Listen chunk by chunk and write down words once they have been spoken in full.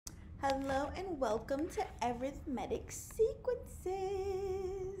Hello and welcome to Arithmetic Sequences.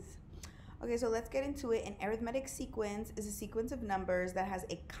 Okay, so let's get into it. An arithmetic sequence is a sequence of numbers that has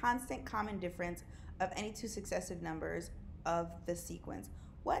a constant common difference of any two successive numbers of the sequence.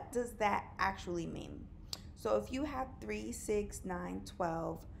 What does that actually mean? So if you have 3, 6, 9,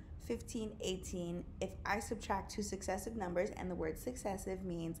 12, 15, 18, if I subtract two successive numbers, and the word successive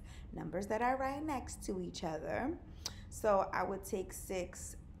means numbers that are right next to each other. So I would take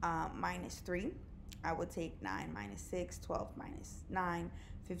 6 minus 3. I would take 9 minus 6, 12 minus 9,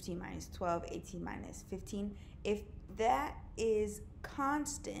 15 minus 12, 18 minus 15. If that is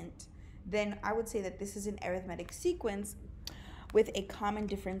constant, then I would say that this is an arithmetic sequence with a common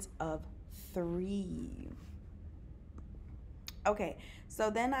difference of 3. Okay, so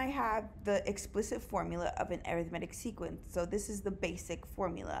then I have the explicit formula of an arithmetic sequence. So this is the basic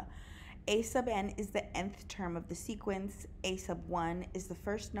formula. A sub n is the nth term of the sequence. A sub 1 is the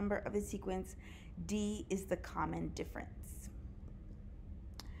first number of the sequence. D is the common difference.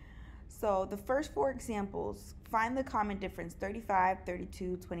 So the first four examples, find the common difference: 35,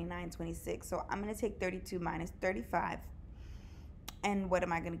 32, 29, 26. So I'm going to take 32 minus 35. And what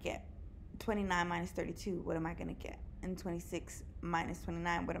am I going to get? 29 minus 32, what am I going to get? And 26 minus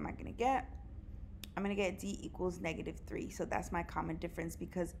 29, what am I going to get? I'm going to get D equals -3. So that's my common difference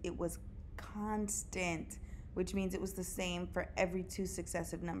because it was constant, which means it was the same for every two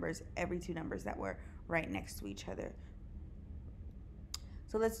successive numbers, every two numbers that were right next to each other.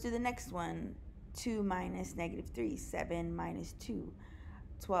 So let's do the next one. 2 minus -3, 7 minus 2,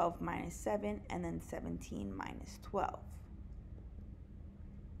 12 minus 7, and then 17 minus 12.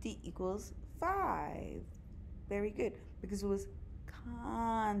 D equals 5. Very good, because it was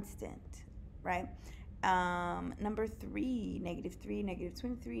constant, right? Number 3, -3,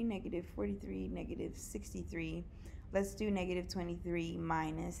 -23, -43, -63. Let's do -23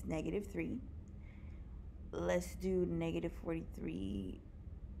 minus -3. Let's do -43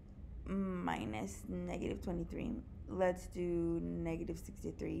 minus -23. Let's do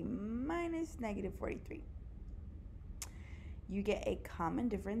 -63 minus -43. You get a common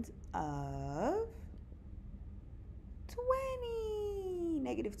difference of 20,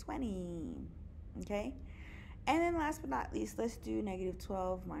 -20. Okay, and then last but not least, let's do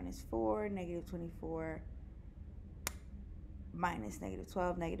 -12 minus 4, -24 minus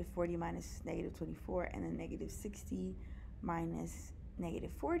 -12, -40 minus -24, and then -60 minus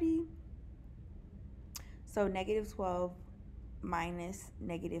 -40. So -12 minus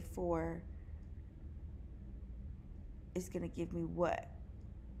 -4 is going to give me what?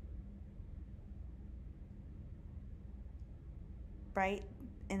 Right?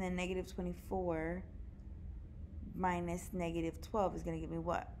 And then -24 minus -12 is going to give me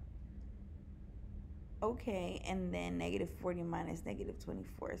what? Okay, and then -40 minus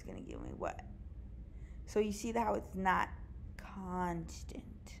 -24 is going to give me what? So you see how it's not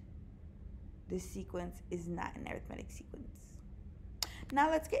constant. This sequence is not an arithmetic sequence. Now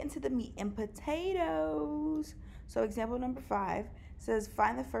let's get into the meat and potatoes. So example number 5 says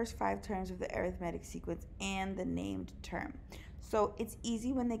find the first 5 terms of the arithmetic sequence and the named term. So it's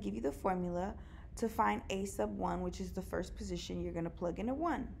easy when they give you the formula to find a sub 1, which is the first position, you're going to plug in a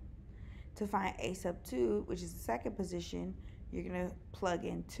 1. To find a sub 2, which is the second position, you're going to plug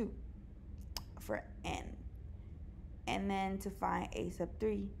in 2 for n. And then to find a sub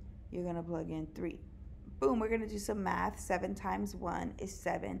 3, you're going to plug in 3. Boom, we're going to do some math. 7 times 1 is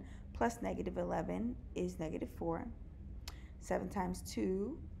 7, plus -11 is -4. 7 times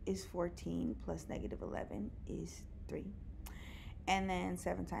 2 is 14, plus -11 is 3. And then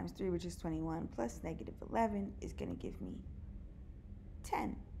 7 times 3, which is 21, plus -11 is going to give me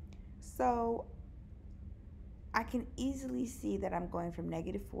 10. So I can easily see that I'm going from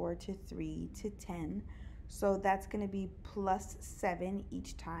 -4 to 3 to 10. So that's going to be plus 7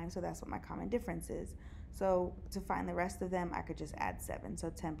 each time. So that's what my common difference is. So to find the rest of them, I could just add 7.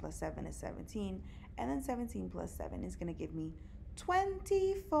 So 10 plus 7 is 17. And then 17 plus 7 is going to give me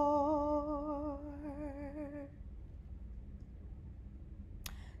 24.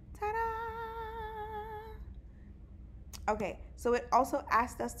 Ta-da! Okay, so it also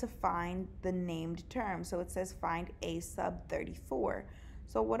asked us to find the named term. So it says find a sub 34.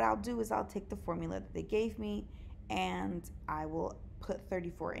 So what I'll do is I'll take the formula that they gave me and I will put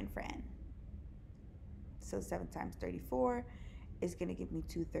 34 in for n. So 7 times 34 is going to give me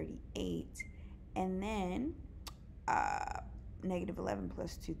 238. And then -11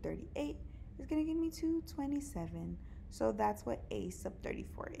 plus 238 is going to give me 227. So that's what a sub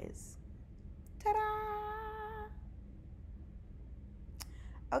 34 is. Ta-da!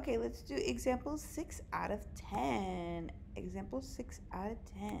 Okay, let's do example 6 out of 10. Example 6 out of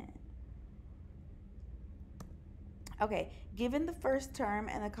 10. Okay, given the first term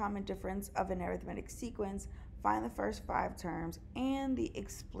and the common difference of an arithmetic sequence, find the first 5 terms and the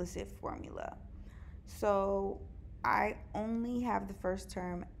explicit formula. So I only have the first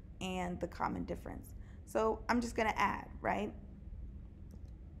term and the common difference. So I'm just going to add, right?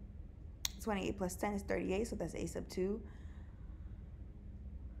 28 plus 10 is 38, so that's a sub 2.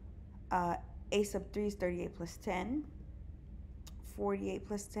 A sub 3 is 38 plus 10. 48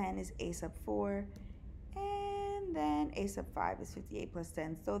 plus 10 is a sub 4. And then a sub 5 is 58 plus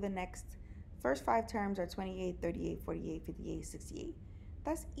 10. So the first 5 terms are 28, 38, 48, 58, 68.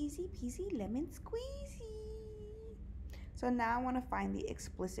 That's easy peasy lemon squeezy. So now I want to find the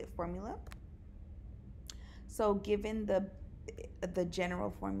explicit formula. So given the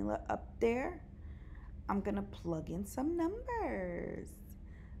general formula up there, I'm going to plug in some numbers.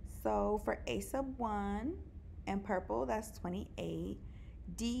 So for a sub 1 in purple, that's 28.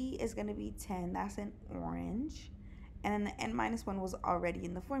 D is going to be 10. That's in orange. And then the n minus 1 was already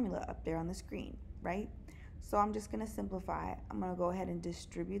in the formula up there on the screen, right? So I'm just going to simplify. I'm going to go ahead and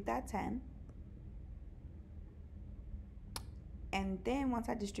distribute that 10. And then once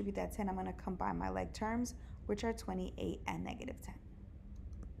I distribute that 10, I'm going to combine my like terms, which are 28 and negative 10.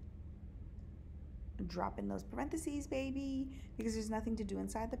 Drop in those parentheses, baby, because there's nothing to do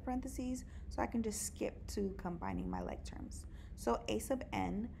inside the parentheses, so I can just skip to combining my like terms. So a sub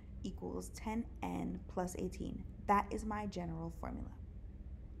n equals 10n plus 18. That is my general formula.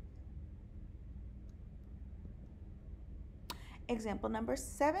 Example number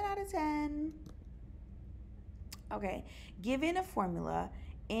 7 out of 10. Okay, given a formula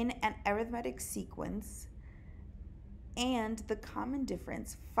in an arithmetic sequence and the common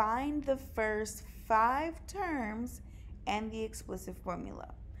difference, find the first 5 terms and the explicit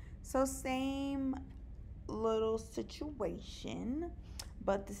formula. So same little situation,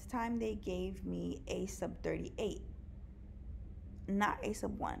 but this time they gave me a sub 38, not a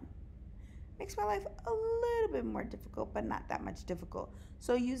sub 1. Makes my life a little bit more difficult, but not that much difficult.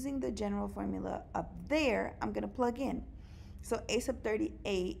 So using the general formula up there, I'm going to plug in. So a sub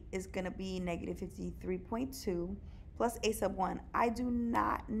 38 is going to be negative 53.2 plus a sub 1. I do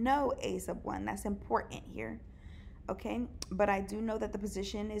not know a sub 1. That's important here. Okay, but I do know that the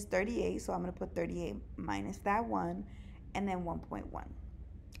position is 38, so I'm going to put 38 minus that 1 and then 1.1.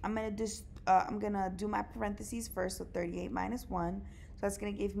 I'm going to do my parentheses first, so 38 minus 1. So that's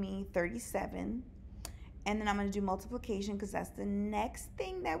going to give me 37. And then I'm going to do multiplication because that's the next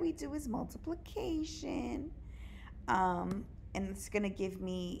thing that we do is multiplication. And it's going to give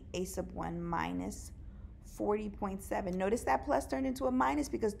me a sub 1 minus 40.7. Notice that plus turned into a minus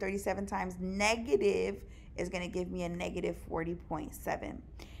because 37 times negative is going to give me a negative 40.7.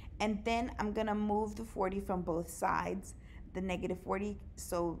 And then I'm going to move the 40 from both sides, the negative 40.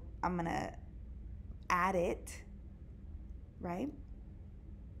 So I'm going to add it, right?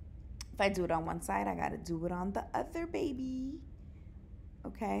 If I do it on one side, I got to do it on the other, baby.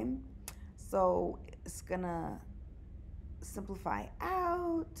 Okay? So it's going to simplify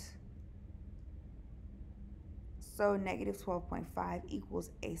out. So negative 12.5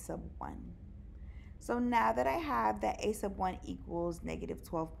 equals a sub 1. So now that I have that a sub 1 equals negative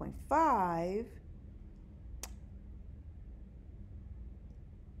 12.5,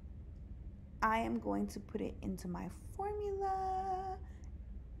 I am going to put it into my formula,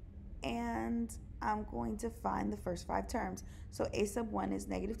 and I'm going to find the first 5 terms. So a sub 1 is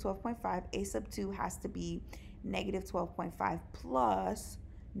negative 12.5. A sub 2 has to be negative 12.5 plus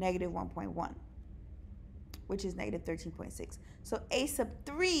negative 1.1, which is negative 13.6. So a sub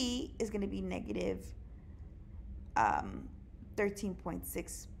 3 is going to be negative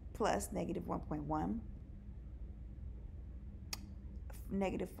 13.6 plus negative 1.1,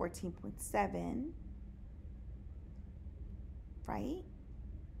 negative 14.7, right?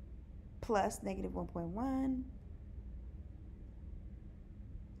 Plus negative 1.1,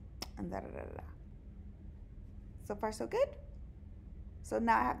 and da da da da. So far, so good. So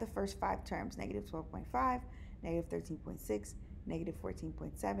now I have the first 5 terms, negative 12.5, negative 13.6, negative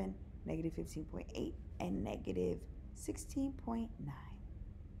 14.7, negative 15.8, and negative 16.9.